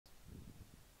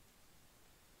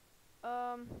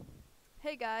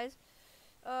Hey guys.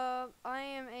 I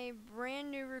am a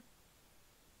brand new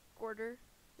recorder.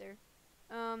 There.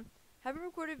 Haven't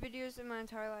recorded videos in my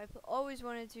entire life. Always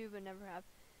wanted to, but never have.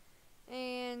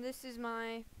 And this is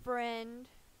my friend.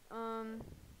 And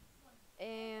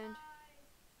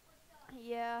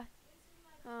yeah.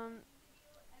 Um,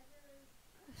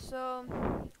 so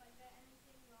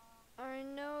I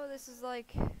know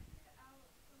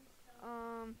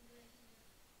um,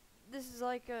 this is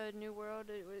like a new world.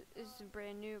 It isn't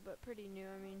brand new, but pretty new.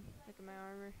 I mean, look at my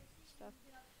armor stuff.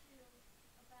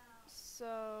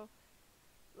 So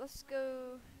let's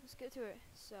get to it.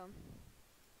 So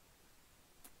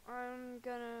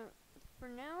for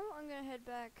now I'm gonna head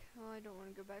back. Oh, I don't want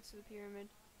to go back to the pyramid.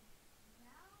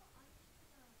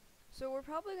 So we're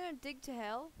probably gonna dig to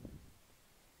hell.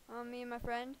 Me and my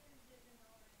friend.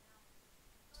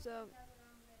 So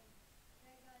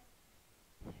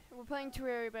we're playing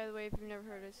Terraria, by the way, if you've never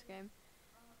heard of this game.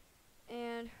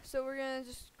 And so we're gonna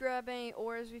just grab any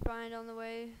ores we find on the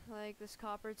way, like this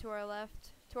copper to our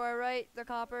left, to our right, the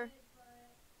copper.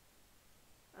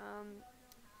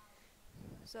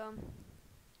 So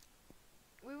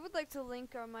we would like to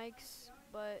link our mics,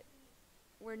 but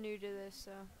we're new to this,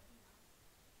 so.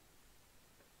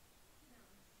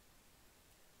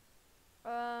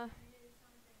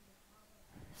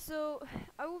 So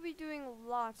I will be doing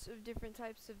lots of different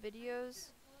types of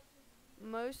videos.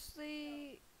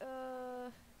 Mostly,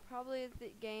 probably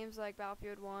the games like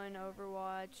Battlefield 1,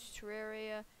 Overwatch,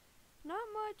 Terraria. Not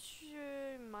much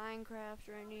Minecraft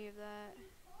or any of that.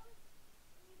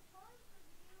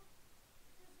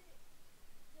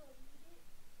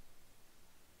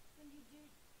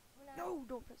 No,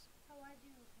 don't press. How I do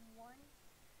one.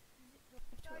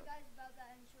 Sorry guys about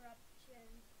that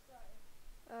interruption.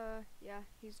 Sorry. Yeah,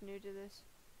 he's new to this.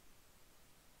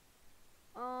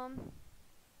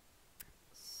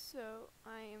 So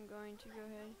I am going to go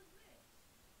ahead.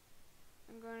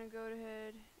 I'm going to go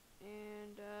ahead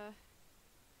and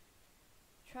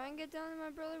try and get down to my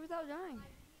brother without dying.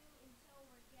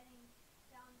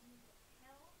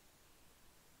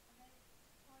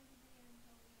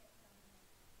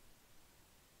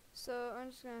 So I'm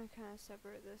just gonna kind of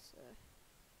separate this.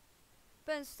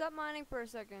 Ben, stop mining for a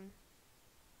second.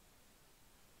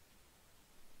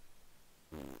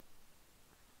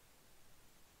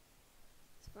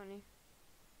 It's funny.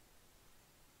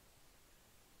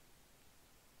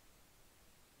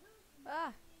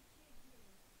 Ah!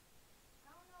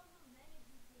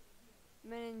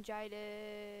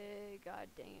 Meningitis. God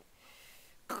dang it.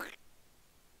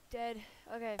 Dead.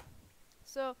 Okay.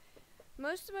 So,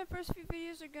 most of my first few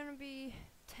videos are gonna be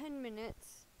 10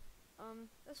 minutes.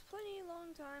 That's plenty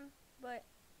long time, but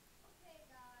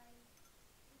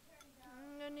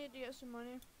I'm gonna need to get some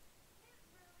money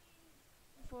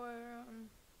for,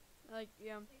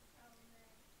 yeah.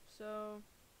 So,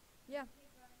 yeah.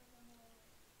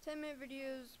 10-minute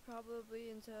videos probably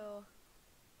until,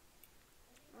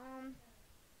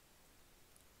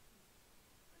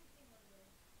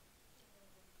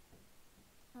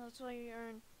 that's why you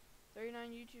earn 39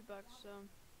 YouTube bucks, so.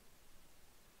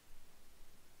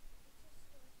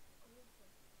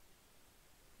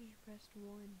 You pressed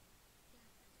 1.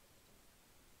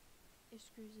 It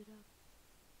screws it up.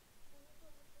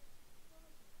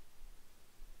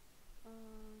 1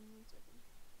 second.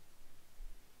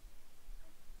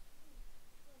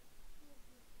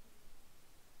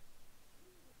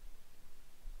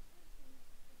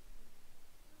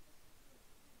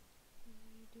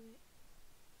 You do it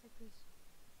like this.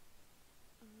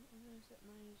 I'm gonna set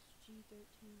mine as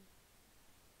G13.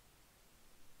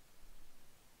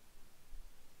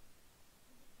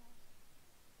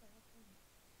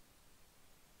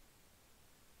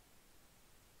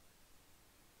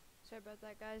 Sorry about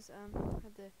that, guys.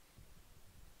 Had to